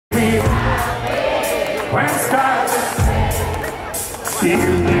when stars you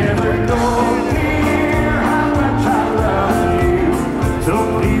never know, dear, how much I love you. So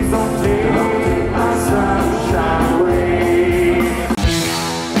please don't take my sunshine away.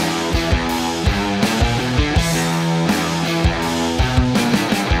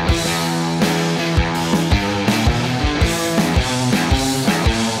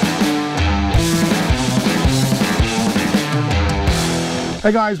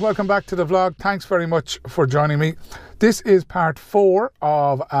 Hey guys, welcome back to the vlog. Thanks very much for joining me. This is part 4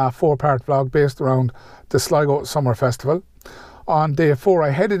 of a 4-part vlog based around the Sligo Summer Festival. On day 4 I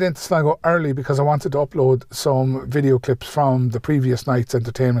headed into Sligo early because I wanted to upload some video clips from the previous night's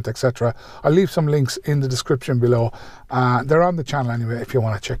entertainment, etc. I'll leave some links in the description below. They're on the channel anyway if you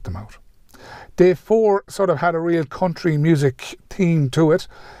want to check them out. Day 4 sort of had a real country music theme to it.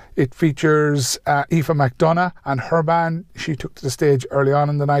 It features Aoife McDonough and her band. She took to the stage early on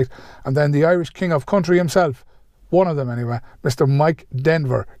in the night. And then the Irish King of Country himself, one of them anyway, Mr. Mike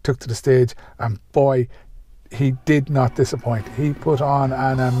Denver, took to the stage. And boy, he did not disappoint. He put on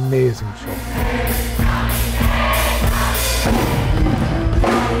an amazing show.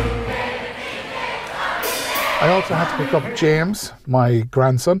 I also had to pick up James, my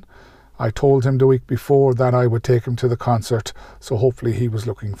grandson. I told him the week before that I would take him to the concert, so hopefully he was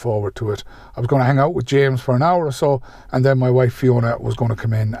looking forward to it. I was going to hang out with James for an hour or so, and then my wife Fiona was going to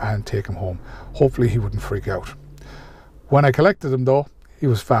come in and take him home. Hopefully he wouldn't freak out. When I collected him though, he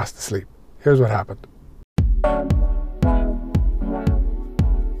was fast asleep. Here's what happened.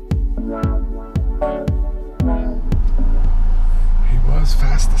 He was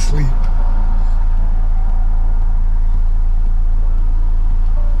fast asleep.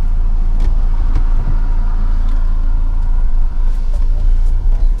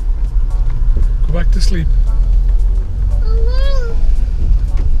 Back to sleep.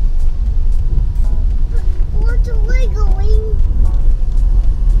 What's the way going?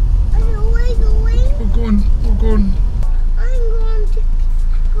 Are the way going? We're going. I'm going to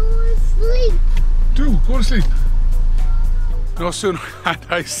go to sleep. Go to sleep. No sooner had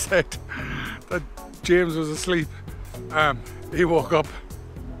I said that James was asleep, he woke up.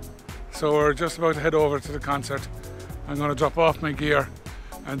 So we're just about to head over to the concert. I'm going to drop off my gear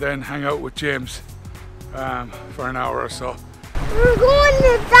and then hang out with James for an hour or so. We're going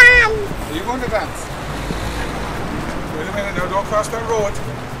to dance. Are you going to dance? Wait a minute now, don't cross that road.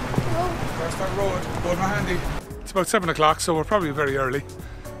 No. Cross that road, hold my handy. It's about 7 o'clock, so we're probably very early.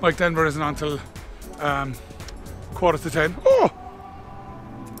 Mike Denver isn't until 9:45. Oh!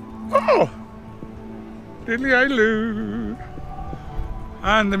 Oh! Diddly-I-loo.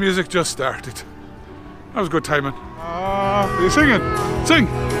 And the music just started. That was good timing. Are you singing? Sing!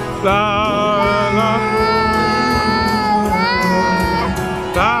 La la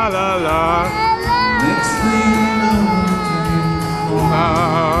la la la. Next thing you know,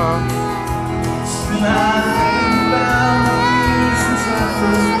 still I think about you since I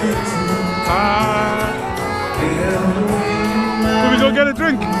first met you. Will we go get a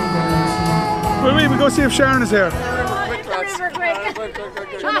drink? Will we go see if Sharon is here?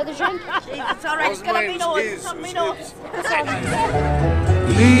 It's alright, it's gonna be no.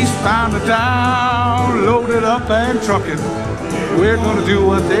 Eastbound to town, loaded up and trucking. We're gonna do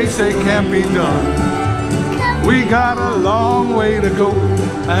what they say can't be done. We got a long way to go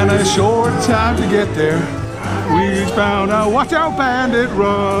and a short time to get there. We found out, watch out, bandit,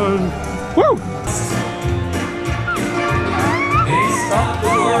 run! Woo! Hey, stop the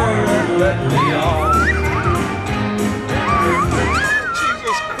world and let me off.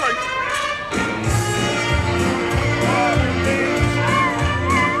 Jesus Christ!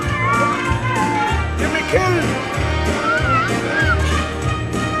 Get me killed!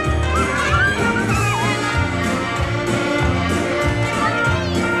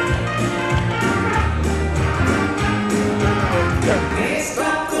 Hey,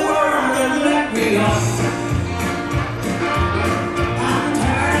 stop the world and let me off. I'm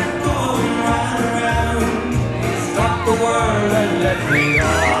tired of going round and round. Hey, stop the world and let me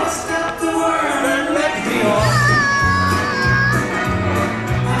off. Stop the world and let me off.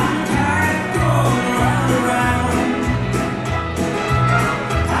 I'm tired of going round and round.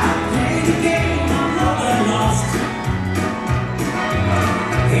 I played the game my brother lost.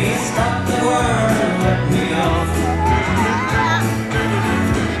 Hey, stop the world and let me off.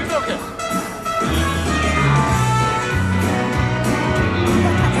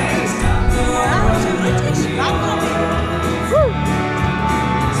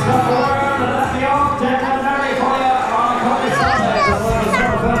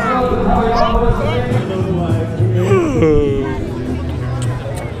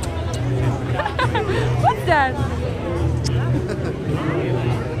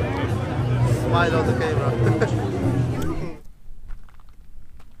 smile on the camera.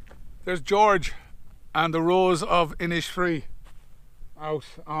 There's George and the Rose of Innisfree out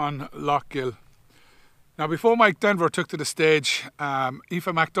on Lochgill. Now, before Mike Denver took to the stage, Aoife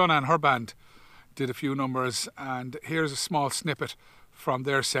McDonough and her band did a few numbers, and here's a small snippet from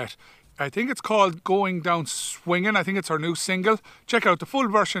their set. I think it's called Going Down Swinging. I think it's her new single. Check out the full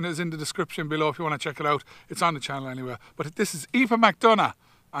version, is in the description below if you want to check it out. It's on the channel anyway. But this is Aoife McDonough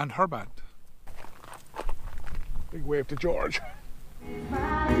and her band. Big wave to George.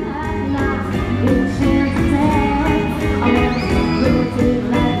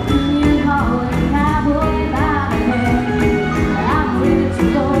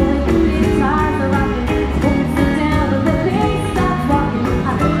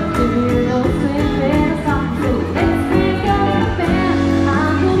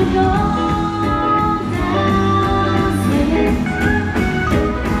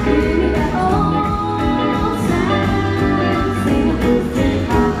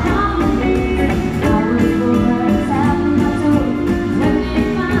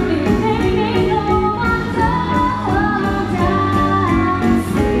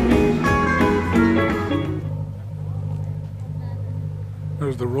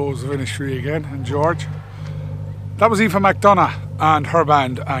 There's the Rose of Innisfree again, and George. That was Aoife McDonough and her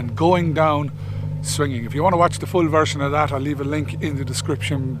band, and Going Down Swinging. If you want to watch the full version of that, I'll leave a link in the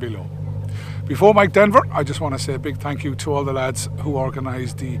description below. Before Mike Denver, I just want to say a big thank you to all the lads who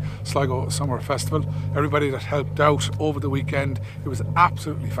organised the Sligo Summer Festival. Everybody that helped out over the weekend. It was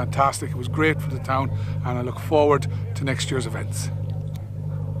absolutely fantastic. It was great for the town, and I look forward to next year's events.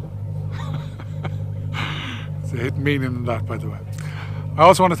 There's a hidden meaning in that, by the way. I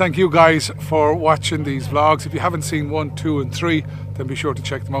also want to thank you guys for watching these vlogs. If you haven't seen 1, 2 and 3, then be sure to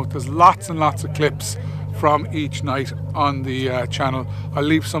check them out. There's lots and lots of clips from each night on the channel. I'll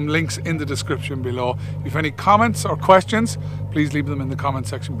leave some links in the description below. If you have any comments or questions, please leave them in the comment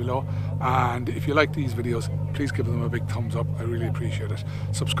section below. And if you like these videos, please give them a big thumbs up. I really appreciate it.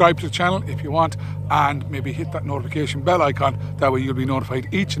 Subscribe to the channel if you want, and maybe hit that notification bell icon. That way you'll be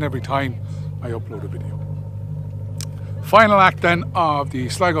notified each and every time I upload a video. Final act then of the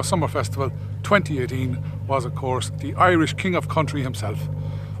Sligo Summer Festival 2018 was, of course, the Irish King of Country himself.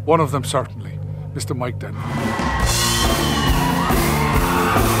 One of them certainly, Mr. Mike Denver.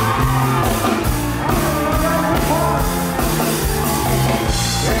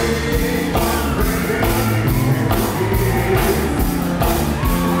 Hey,